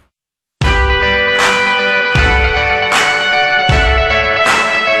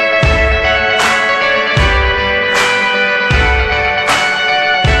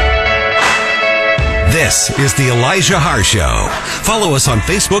This is the Elijah Haahr Show. Follow us on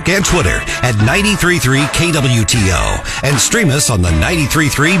Facebook and Twitter at 93.3 KWTO and stream us on the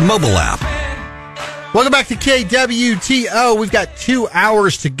 93.3 mobile app. Welcome back to KWTO. We've got 2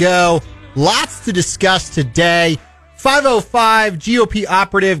 hours to go. Lots to discuss today. 5:05 GOP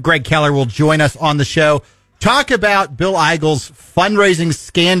operative Greg Keller will join us on the show. Talk about Bill Eigel's fundraising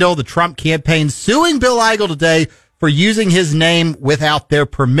scandal, the Trump campaign suing Bill Eigel today for using his name without their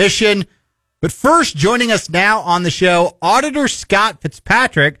permission. But first, joining us now on the show, Auditor Scott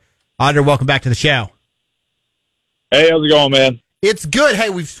Fitzpatrick. Auditor, welcome back to the show. Hey, how's it going, man? It's good.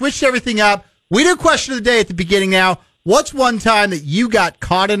 Hey, we've switched everything up. We do question of the day at the beginning now. What's one time that you got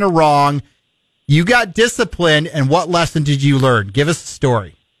caught in a wrong, you got disciplined, and what lesson did you learn? Give us a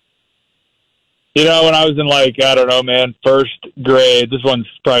story. You know, when I was in first grade, this one's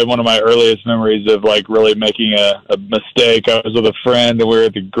probably one of my earliest memories of really making a mistake. I was with a friend and we were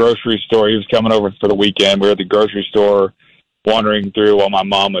at the grocery store. He was coming over for the weekend. We were at the grocery store wandering through while my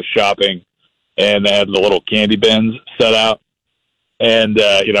mom was shopping, and they had the little candy bins set out. And,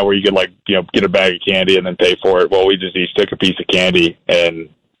 where you could get a bag of candy and then pay for it. Well, we just each took a piece of candy and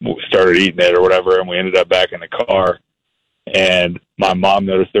started eating it or whatever. And we ended up back in the car, and my mom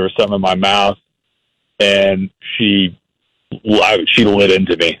noticed there was something in my mouth. And she lit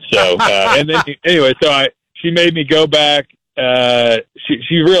into me. So, and then anyway, she made me go back.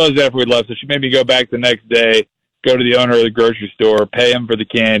 She realized after we left, so she made me go back the next day, go to the owner of the grocery store, pay him for the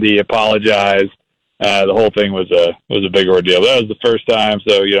candy, apologize. The whole thing was a big ordeal. That was the first time.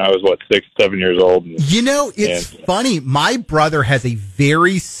 So, I was 6, 7 years old. It's funny. My brother has a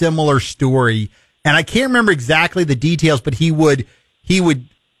very similar story, and I can't remember exactly the details, but he would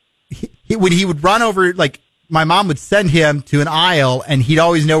when he would run over, my mom would send him to an aisle, and he'd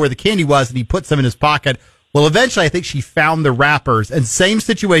always know where the candy was, and he put some in his pocket. Well, eventually, I think she found the wrappers, and same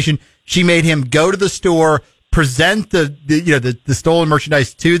situation. She made him go to the store, present the stolen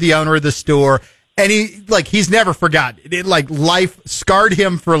merchandise to the owner of the store, and he's never forgotten it. Life scarred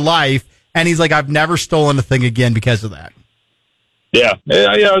him for life, and he's like, I've never stolen a thing again because of that. Yeah,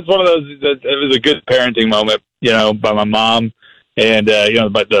 it's one of those. It was a good parenting moment, by my mom. And,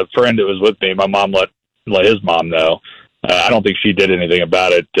 but the friend that was with me, my mom let his mom know. I don't think she did anything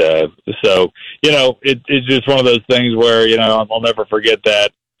about it. So, it's just one of those things where, I'll never forget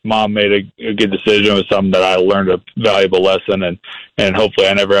that. Mom made a good decision. It was something that I learned a valuable lesson, and hopefully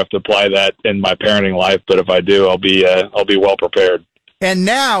I never have to apply that in my parenting life. But if I do, I'll be well prepared. And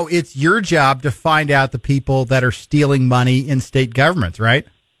now it's your job to find out the people that are stealing money in state governments, right?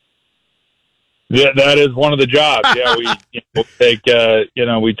 Yeah, that is one of the jobs. Yeah, we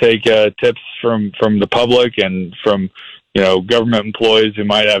take tips from the public and from government employees who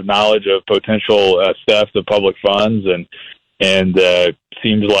might have knowledge of potential theft of public funds, and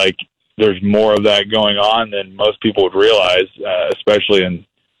seems like there's more of that going on than most people would realize, especially in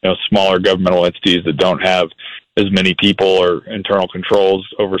smaller governmental entities that don't have as many people or internal controls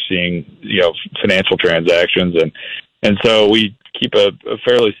overseeing financial transactions, and so we keep a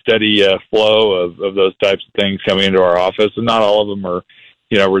fairly steady flow of those types of things coming into our office, and not all of them are,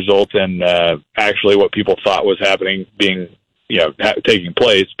 result in actually what people thought was happening being, taking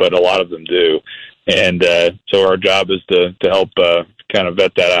place, but a lot of them do. And so our job is to help kind of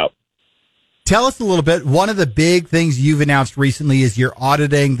vet that out. Tell us a little bit. One of the big things you've announced recently is you're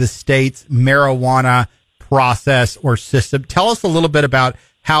auditing the state's marijuana process or system. Tell us a little bit about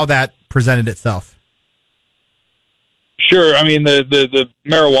how that presented itself. Sure. I mean, the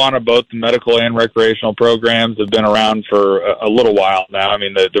marijuana, both the medical and recreational programs, have been around for a little while now. I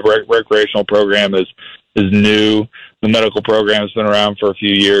mean, the recreational program is new. The medical program has been around for a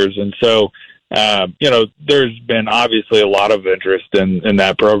few years. And so, there's been obviously a lot of interest in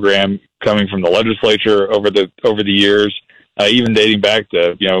that program coming from the legislature over the years, even dating back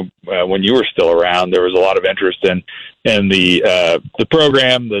to, when you were still around. There was a lot of interest in the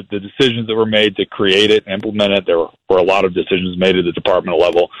program, the decisions that were made to create it and implement it. There were a lot of decisions made at the departmental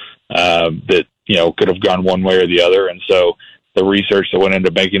level that could have gone one way or the other, and so the research that went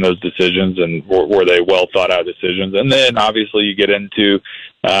into making those decisions, and were they well thought out decisions. And then obviously you get into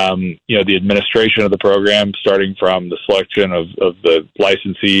the administration of the program, starting from the selection of the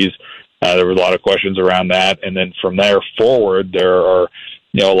licensees. There were a lot of questions around that, and then from there forward, there are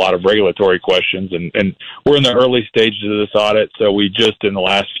a lot of regulatory questions, and we're in the early stages of this audit. So we just in the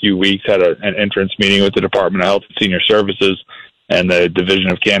last few weeks had an entrance meeting with the Department of Health and Senior Services and the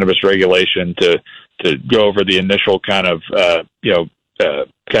Division of Cannabis Regulation to go over the initial kind of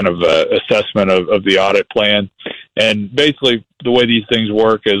assessment of the audit plan. And basically, the way these things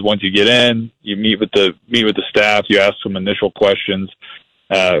work is once you get in, you meet with the staff, you ask some initial questions.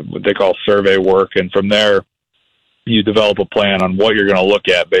 what they call survey work. And from there, you develop a plan on what you're going to look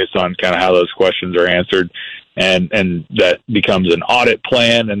at based on kind of how those questions are answered. And that becomes an audit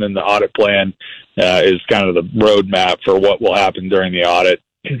plan. And then the audit plan is kind of the roadmap for what will happen during the audit.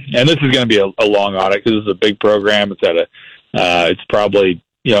 And this is going to be a long audit because this is a big program. It's probably,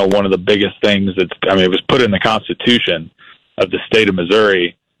 one of the biggest things it was put in the Constitution of the state of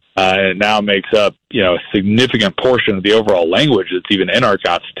Missouri. And it now makes up, a significant portion of the overall language that's even in our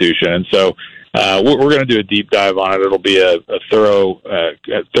Constitution. And so we're going to do a deep dive on it. It'll be a thorough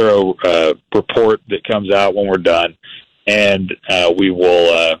report that comes out when we're done. And we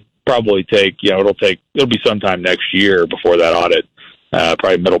will probably take, it'll be sometime next year before that audit,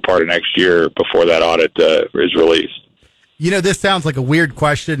 probably middle part of next year before that audit is released. This sounds like a weird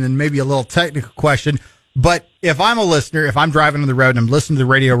question and maybe a little technical question, but if I'm a listener, if I'm driving on the road and I'm listening to the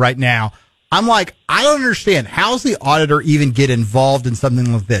radio right now, I'm like, I don't understand. How's the auditor even get involved in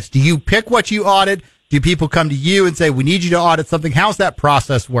something like this? Do you pick what you audit? Do people come to you and say, we need you to audit something? How's that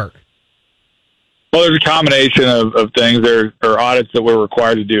process work? Well, there's a combination of things. There are audits that we're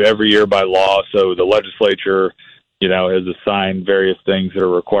required to do every year by law. So the legislature, has assigned various things that are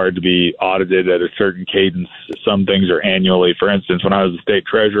required to be audited at a certain cadence. Some things are annually. For instance, when I was the state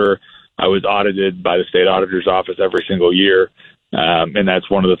treasurer, I was audited by the state auditor's office every single year. And that's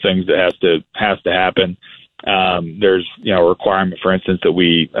one of the things that has to happen. There's, a requirement, for instance, that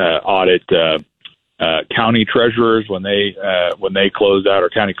we audit county treasurers when they close out, or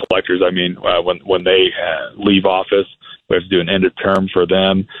county collectors. When they leave office, we have to do an end of term for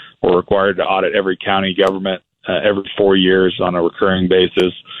them. We're required to audit every county government every 4 years on a recurring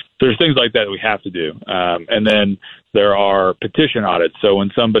basis. There's things like that we have to do. And then there are petition audits. So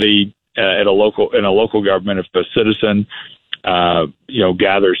when somebody in a local government, if a citizen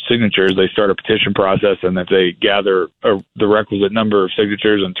gathers signatures, they start a petition process, and if they gather the requisite number of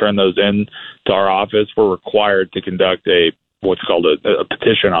signatures and turn those in to our office, we're required to conduct what's called a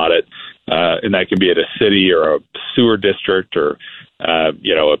petition audit, and that can be at a city or a sewer district or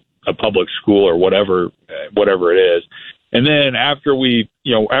a public school or whatever it is. And then after we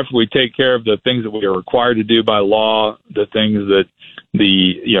take care of the things that we are required to do by law, the things that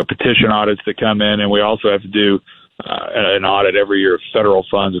the petition audits that come in, and we also have to do an audit every year of federal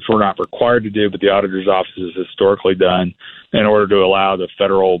funds, which we're not required to do, but the auditor's office has historically done in order to allow the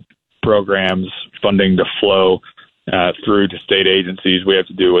federal programs funding to flow through to state agencies. We have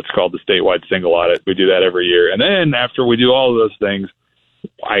to do what's called the statewide single audit. We do that every year. And then after we do all of those things,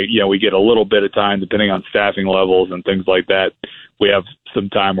 we get a little bit of time, depending on staffing levels and things like that. We have some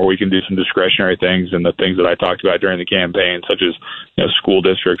time where we can do some discretionary things, and the things that I talked about during the campaign, such as school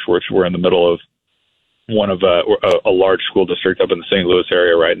districts, which we're in the middle of one of a large school district up in the St. Louis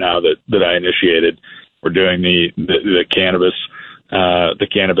area right now that I initiated. We're doing the cannabis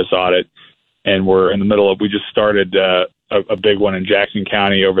audit, and we're in the middle of. We just started a big one in Jackson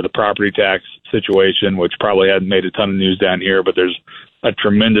County over the property tax situation, which probably hadn't made a ton of news down here, but there's a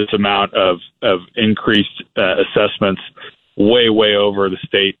tremendous amount of increased assessments, way over the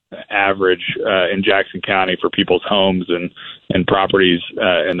state average in Jackson County for people's homes and properties,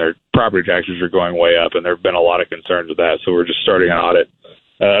 and their property taxes are going way up, and there have been a lot of concerns with that. So we're just starting an audit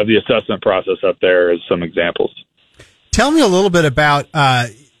of the assessment process up there as some examples. Tell me a little bit about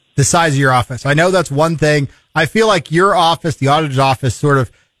the size of your office. I know that's one thing. I feel like your office, the auditor's office, sort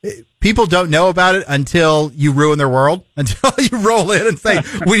of, people don't know about it until you ruin their world, until you roll in and say,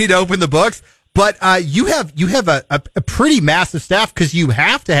 we need to open the books. But you have a pretty massive staff, because you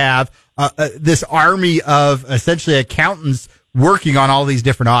have to have this army of essentially accountants working on all these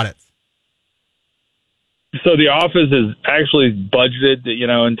different audits. So the office is actually budgeted,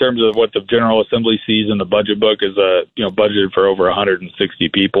 in terms of what the General Assembly sees in the budget book, is budgeted for over 160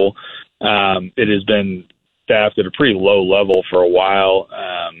 people. It has been staffed at a pretty low level for a while,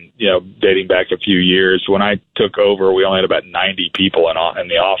 dating back a few years. When I took over, we only had about 90 people in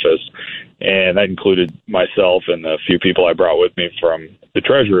the office, and that included myself and a few people I brought with me from the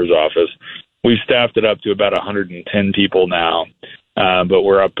treasurer's office. We've staffed it up to about 110 people now, but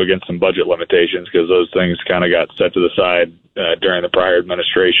we're up against some budget limitations because those things kind of got set to the side during the prior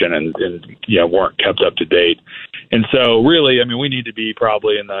administration and weren't kept up to date. And so really, we need to be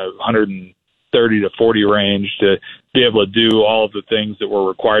probably in the 130 to 40 range to be able to do all of the things that we're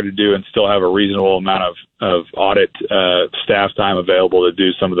required to do and still have a reasonable amount of audit staff time available to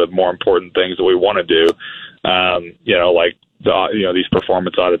do some of the more important things that we want to do, like these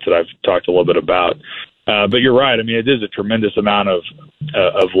performance audits that I've talked a little bit about. But you're right. It is a tremendous amount of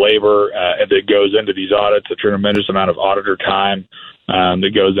labor that goes into these audits, a tremendous amount of auditor time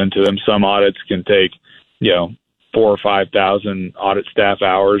that goes into them. Some audits can take, 4,000 or 5,000 audit staff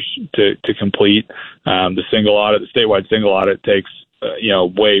hours to complete. The statewide single audit takes,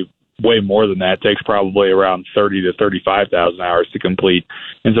 way more than that. It takes probably around 30 to 35,000 hours to complete.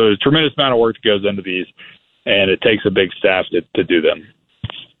 And so there's a tremendous amount of work that goes into these, and it takes a big staff to do them.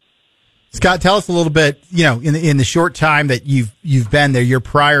 Scott, tell us a little bit, in the short time that you've been there, your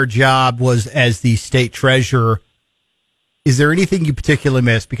prior job was as the state treasurer. Is there anything you particularly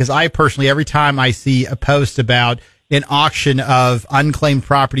miss? Because I personally, every time I see a post about an auction of unclaimed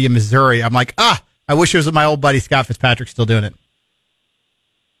property in Missouri, I'm like, I wish it was my old buddy Scott Fitzpatrick still doing it.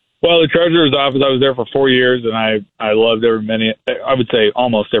 Well, the treasurer's office, I was there for 4 years, and I loved every minute. I would say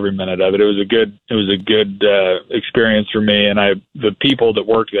almost every minute of it. It was a good experience for me, and the people that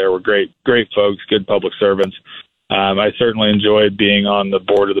worked there were great folks, good public servants. I certainly enjoyed being on the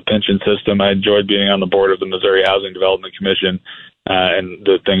board of the pension system. I enjoyed being on the board of the Missouri Housing Development Commission, and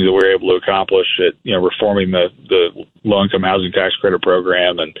the things that we were able to accomplish at, reforming the low-income housing tax credit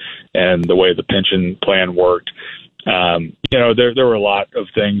program and the way the pension plan worked. There were a lot of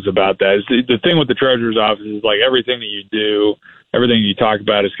things about that. The thing with the treasurer's office is like everything that you do, everything you talk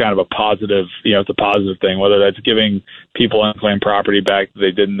about is kind of a positive, it's a positive thing, whether that's giving people unclaimed property back that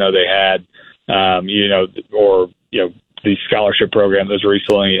they didn't know they had, or the scholarship program that was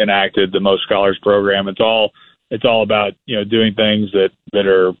recently enacted, the Most Scholars program. It's all about, doing things that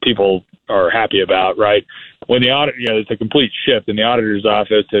are people are happy about, right? When the audit, it's a complete shift in the auditor's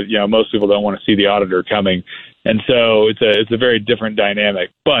office. Most people don't want to see the auditor coming. And so it's a very different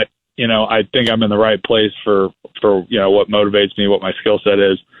dynamic, but, I think I'm in the right place for what motivates me, what my skill set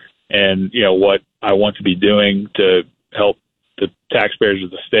is, and, what I want to be doing to help the taxpayers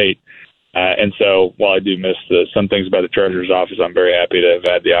of the state. And so while I do miss some things about the treasurer's office, I'm very happy to have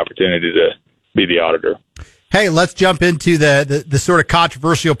had the opportunity to be the auditor. Hey, let's jump into the sort of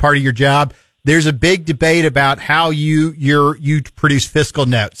controversial part of your job. There's a big debate about how you produce fiscal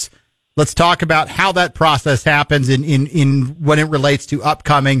notes. Let's talk about how that process happens in when it relates to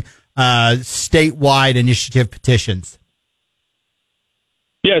upcoming statewide initiative petitions.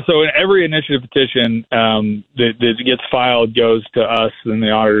 Yeah, so every initiative petition that gets filed goes to us in the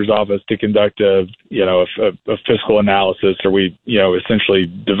auditor's office to conduct a fiscal analysis, or we essentially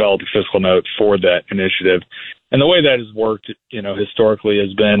develop a fiscal note for that initiative. And the way that has worked, historically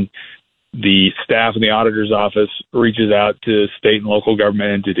has been the staff in the auditor's office reaches out to state and local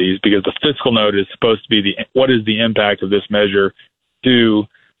government entities, because the fiscal note is supposed to be what is the impact of this measure to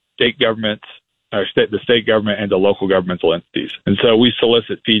state governments, or the state government and the local governmental entities. And so we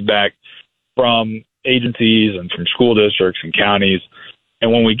solicit feedback from agencies and from school districts and counties.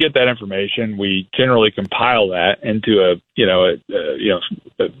 And when we get that information, we generally compile that into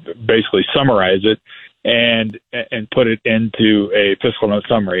basically summarize it and put it into a fiscal note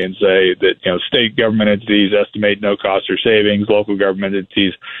summary and say that, state government entities estimate no cost or savings, local government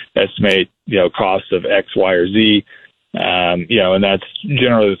entities estimate, costs of X, Y, or Z. And that's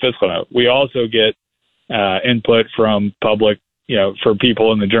generally the fiscal note. We also get input from public, for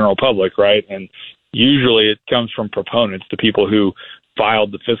people in the general public, right? And usually it comes from proponents, the people who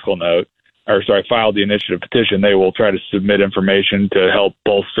filed the fiscal note, filed the initiative petition. They will try to submit information to help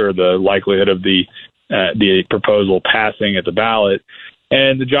bolster the likelihood of the proposal passing at the ballot.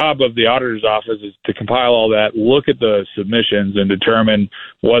 And the job of the auditor's office is to compile all that, look at the submissions, and determine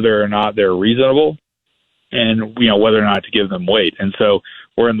whether or not they're reasonable, and whether or not to give them weight. And so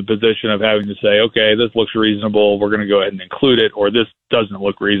we're in the position of having to say, okay, this looks reasonable, we're going to go ahead and include it, or this doesn't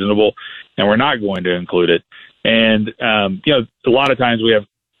look reasonable, and we're not going to include it. And a lot of times we have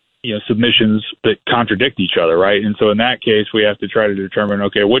submissions that contradict each other, right? And so in that case, we have to try to determine,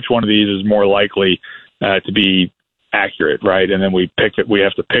 okay, which one of these is more likely to be accurate, right? And then we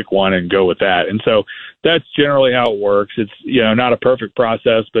have to pick one and go with that. And so that's generally how it works. It's, not a perfect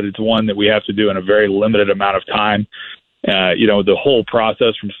process, but it's one that we have to do in a very limited amount of time. The whole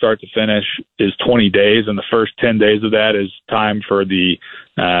process from start to finish is 20 days, and the first 10 days of that is time for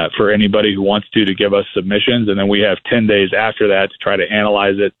for anybody who wants to give us submissions, and then we have 10 days after that to try to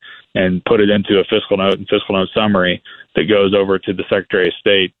analyze it and put it into a fiscal note and fiscal note summary that goes over to the Secretary of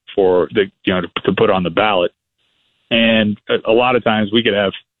State to put on the ballot. And a lot of times we could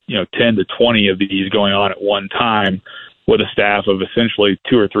have 10 to 20 of these going on at one time with a staff of essentially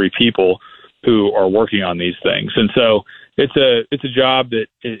 2 or 3 people who are working on these things. And so it's a job that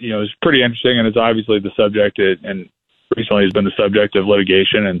is pretty interesting, and it's obviously the subject and recently has been the subject of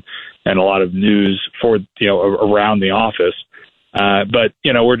litigation and a lot of news for around the office. But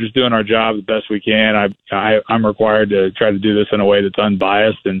we're just doing our job the best we can. I'm required to try to do this in a way that's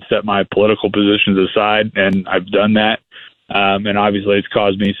unbiased and set my political positions aside, and I've done that. And obviously, it's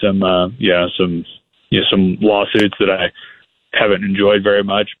caused me some some lawsuits that I haven't enjoyed very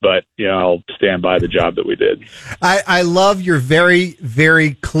much, but I'll stand by the job that we did. I love your very,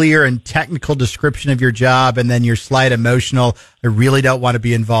 very clear and technical description of your job, and then your slight emotional. I really don't want to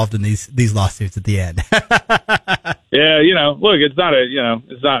be involved in these lawsuits at the end. Yeah, look, it's not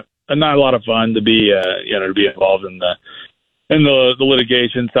a lot of fun to be to be involved in the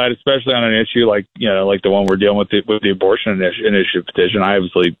litigation side, especially on an issue like the one we're dealing with the abortion initiative petition. I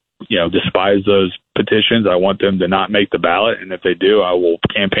obviously despise those petitions. I want them to not make the ballot, and if they do, I will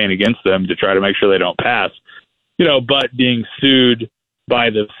campaign against them to try to make sure they don't pass. But being sued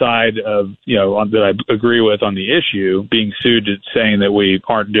by the side of that I agree with on the issue, being sued saying that we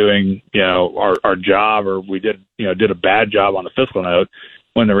aren't doing our job, or we did a bad job on the fiscal note,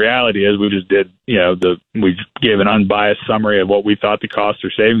 when the reality is we just did we gave an unbiased summary of what we thought the cost or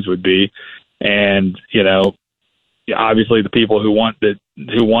savings would be, and obviously the people who want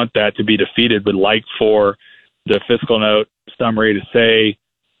that to be defeated would like for the fiscal note summary to say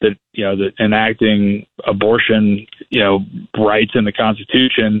that that enacting abortion rights in the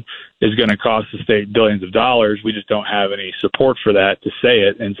Constitution is going to cost the state billions of dollars. We just don't have any support for that to say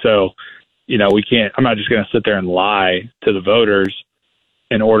it, and so we can't. I'm not just going to sit there and lie to the voters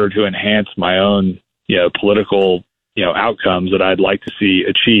in order to enhance my own political outcomes that I'd like to see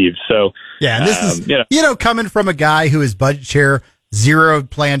achieved. So yeah, and this is coming from a guy who is budget chair,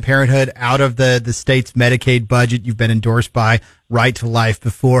 zeroed Planned Parenthood out of the state's Medicaid budget. You've been endorsed by Right to Life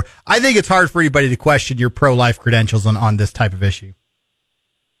before. I think it's hard for anybody to question your pro-life credentials on this type of issue.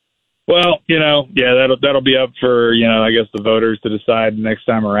 Well, that'll be up for I guess the voters to decide next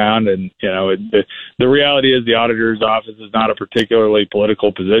time around. And the reality is the auditor's office is not a particularly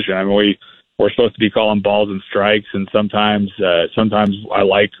political position. I mean, we're supposed to be calling balls and strikes, and sometimes I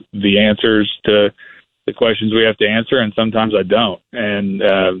like the answers to the questions we have to answer, and sometimes I don't. And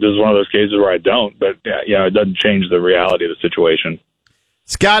this is one of those cases where I don't. But it doesn't change the reality of the situation.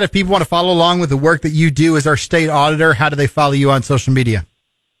 Scott, if people want to follow along with the work that you do as our state auditor, how do they follow you on social media?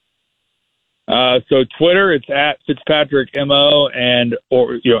 So Twitter, it's at Fitzpatrick MO,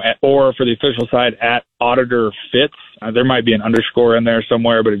 or for the official side at Auditor Fitz. There might be an underscore in there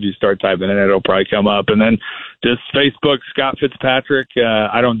somewhere, but if you start typing in, it'll probably come up. And then just Facebook, Scott Fitzpatrick.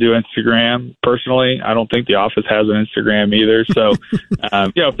 I don't do Instagram personally. I don't think the office has an Instagram either. So,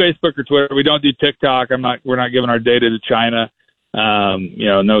 Facebook or Twitter. We don't do TikTok. We're not giving our data to China.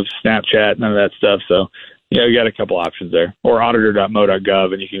 No Snapchat, none of that stuff. So. You got a couple options there, or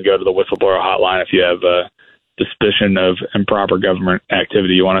auditor.mo.gov, and you can go to the whistleblower hotline if you have a suspicion of improper government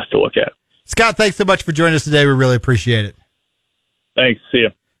activity you want us to look at. Scott, thanks so much for joining us today. We really appreciate it. Thanks. See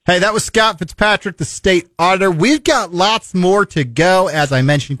you. Hey, that was Scott Fitzpatrick, the state auditor. We've got lots more to go. As I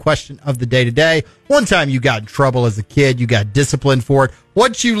mentioned, question of the day today. One time you got in trouble as a kid, you got disciplined for it.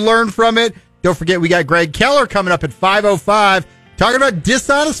 What you learned from it? Don't forget, we got Greg Keller coming up at 5:05 talking about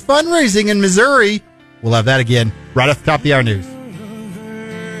dishonest fundraising in Missouri. We'll have that again right off the top of the hour news.